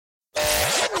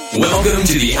Welcome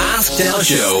to the Ask Dal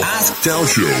Show. Ask Dal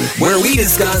Show, where we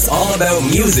discuss all about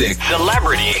music,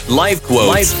 celebrity, life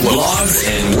quotes, blogs,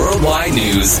 and worldwide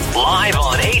news. Live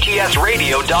on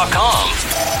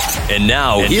ATSRadio.com. And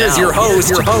now, here's your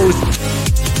host.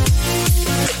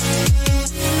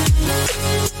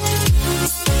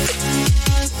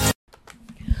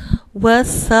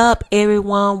 What's up,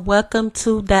 everyone? Welcome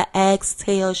to the Ask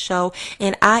Dal Show,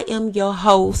 and I am your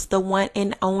host, the one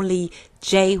and only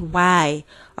JY.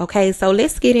 Okay, so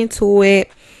let's get into it.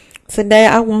 Today,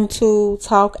 I want to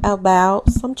talk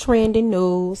about some trending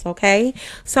news. Okay,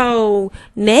 so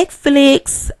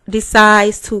Netflix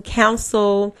decides to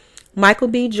cancel Michael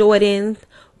B. Jordan's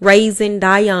Raising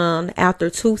Diane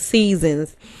after 2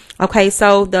 seasons. Okay,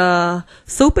 so the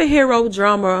superhero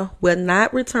drama will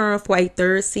not return for a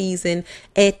 3rd season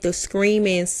at the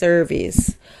streaming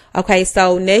service. Okay,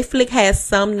 so Netflix has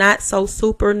some not so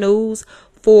super news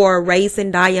for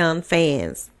Raising Diane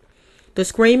fans. The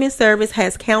streaming service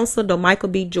has canceled the Michael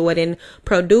B. Jordan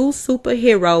produced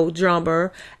superhero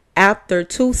drama after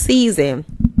 2 seasons.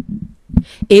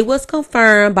 It was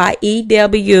confirmed by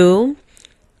EW.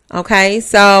 Okay,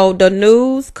 so the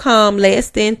news come less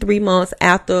than 3 months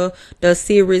after the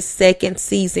series' 2nd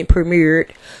season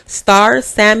premiered. Star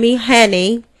Sammy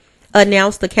Haney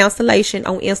announced the cancellation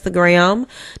on Instagram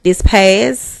this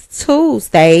past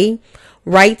Tuesday,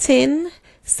 writing,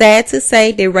 "Sad to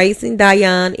say that Raising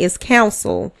Diane is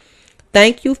canceled.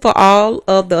 Thank you for all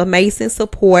of the amazing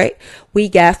support we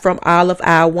got from all of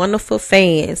our wonderful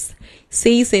fans.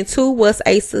 Season 2 was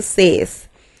a success,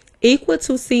 equal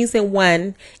to season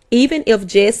 1, even if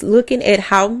just looking at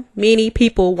how many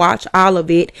people watch all of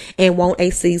it and want a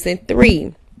season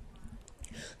 3.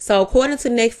 So according to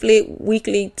Netflix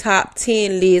weekly top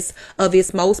 10 list of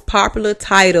its most popular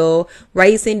title,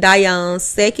 Raising Diane's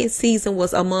 2nd season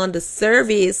was among the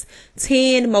service's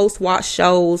 10 most watched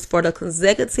shows for the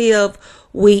consecutive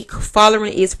week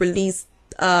following its release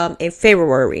in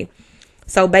February.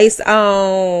 So based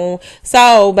on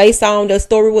the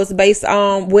story was based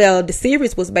on, the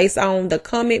series was based on the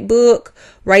comic book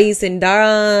Raising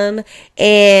Diane.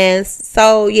 And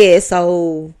so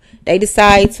they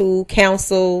decide to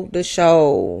cancel the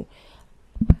show.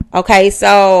 Okay,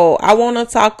 so I want to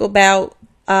talk about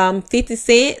 50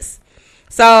 Cent.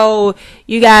 So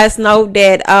you guys know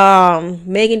that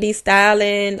Megan Thee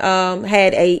Stallion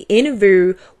had a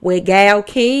interview with Gayle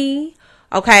King.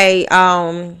 Okay,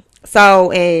 and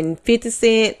 50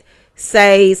 Cent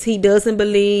says he doesn't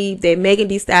believe that Megan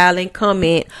Thee Stallion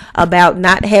comment about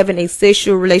not having a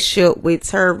sexual relationship with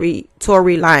Tory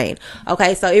Lanez.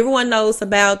 Okay, so everyone knows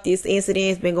about this incident.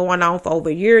 It's been going on for over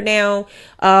a year now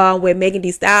with Megan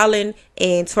Thee Stallion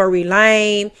and Tory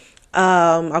Lanez.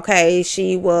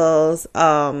 She was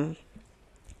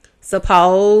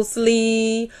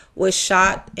supposedly was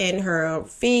shot in her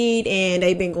feet, and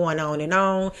they've been going on and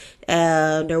on.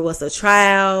 There was a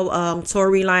trial.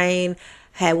 Tory Lanez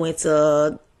had went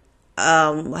to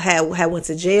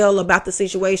jail about the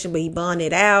situation, but he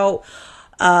bonded out.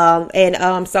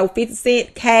 So 50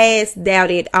 Cent cast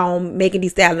doubted on Megan Thee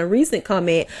Stallion's recent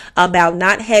comment about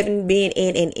not having been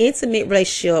in an intimate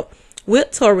relationship with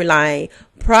Tory Lanez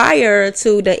prior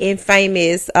to the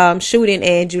infamous shooting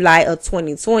in July of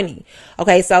 2020.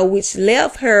 Okay, so which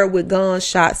left her with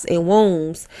gunshots and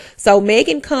wounds. So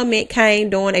Megan comment came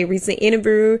during a recent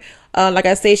interview. Like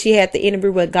I said, she had the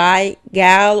interview with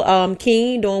Gayle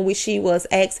King, during which she was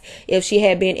asked if she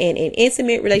had been in an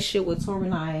intimate relationship with Tory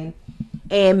Lanez.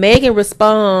 And Megan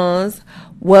response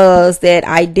was that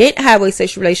I didn't have a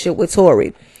sexual relationship with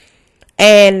Tory.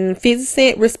 And 50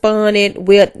 Cent responded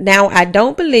with, "Now I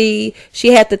don't believe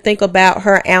she had to think about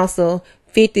her answer."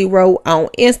 50 wrote on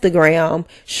Instagram,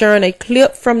 sharing a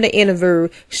clip from the interview,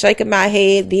 "Shaking my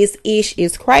head, this ish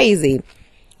is crazy."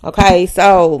 Okay,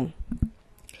 so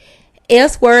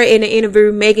elsewhere in the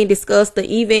interview, Megan discussed the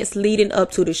events leading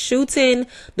up to the shooting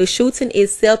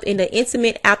itself in the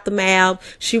intimate aftermath.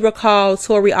 She recalled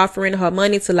Tory offering her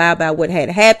money to lie about what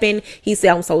had happened. He said,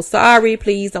 "I'm so sorry.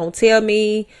 Please don't tell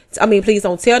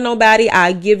nobody.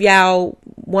 I'll give y'all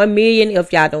 $1 million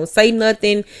if y'all don't say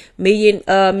nothing."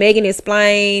 Megan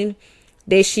explained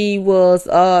that she was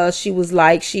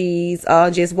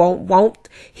just won't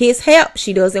his help.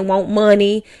 She doesn't want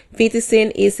money. 50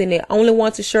 Cent isn't the only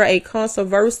one to share a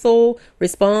controversial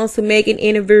response to Megan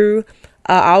interview.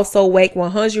 Also, Wake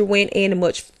 100 went into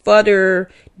much further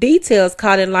details,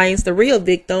 calling Lanez the real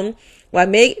victim. While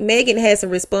Megan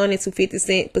hasn't responded to 50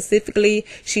 Cent specifically,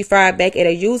 she fired back at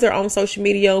a user on social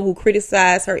media who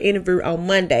criticized her interview on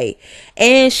Monday.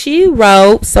 And she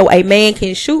wrote, "So a man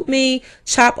can shoot me,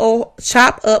 chop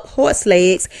up horse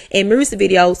legs, and music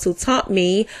videos to taunt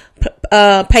me,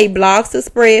 pay blogs to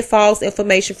spread false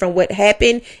information from what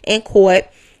happened in court,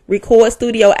 record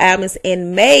studio albums,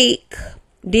 and make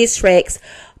diss tracks.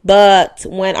 But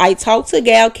when I talked to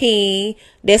Gal King,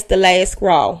 that's the last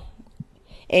scrawl.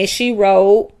 And she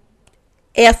wrote,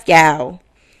 F y'all.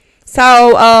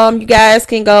 So, you guys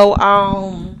can go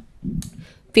on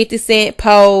 50 Cent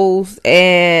post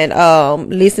and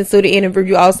listen to the interview.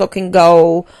 You also can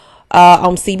go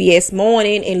on CBS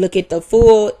Morning and look at the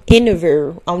full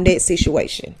interview on that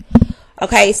situation.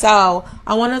 Okay, so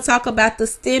I want to talk about the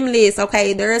stimulus.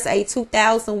 Okay, there's a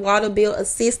 $2,000 water bill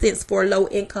assistance for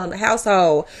low-income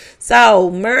household. So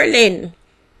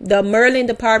the Maryland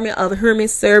Department of Human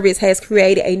Service has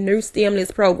created a new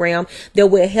stimulus program that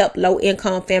will help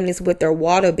low-income families with their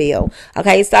water bill.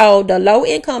 Okay, so the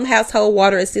low-income household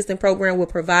water assistance program will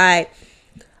provide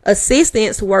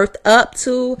assistance worth up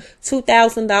to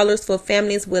 $2,000 for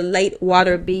families with late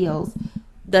water bills.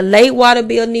 The late water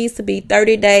bill needs to be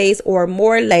 30 days or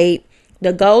more late.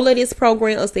 The goal of this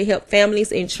program is to help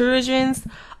families and children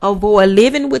avoid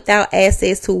living without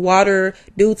access to water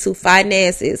due to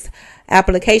finances.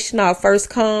 Application are first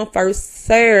come, first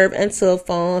serve until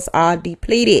funds are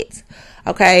depleted.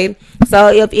 Okay, so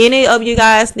if any of you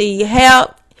guys need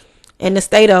help in the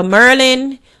state of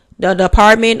Maryland, the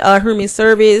Department of Human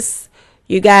Service,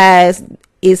 you guys,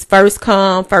 is first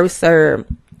come, first serve.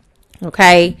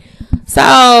 Okay,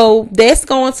 so that's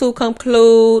going to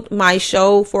conclude my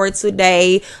show for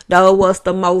today. That was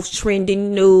the most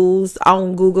trending news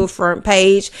on Google front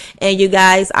page. And you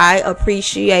guys, I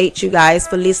appreciate you guys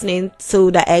for listening to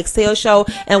the Exhale Show.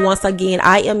 And once again,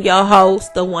 I am your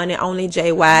host, the one and only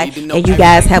JY. And you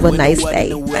guys have a nice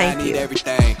day. Thank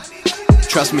you.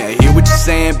 Trust me, I hear what you're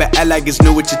saying, but I like it's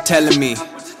new what you're telling me.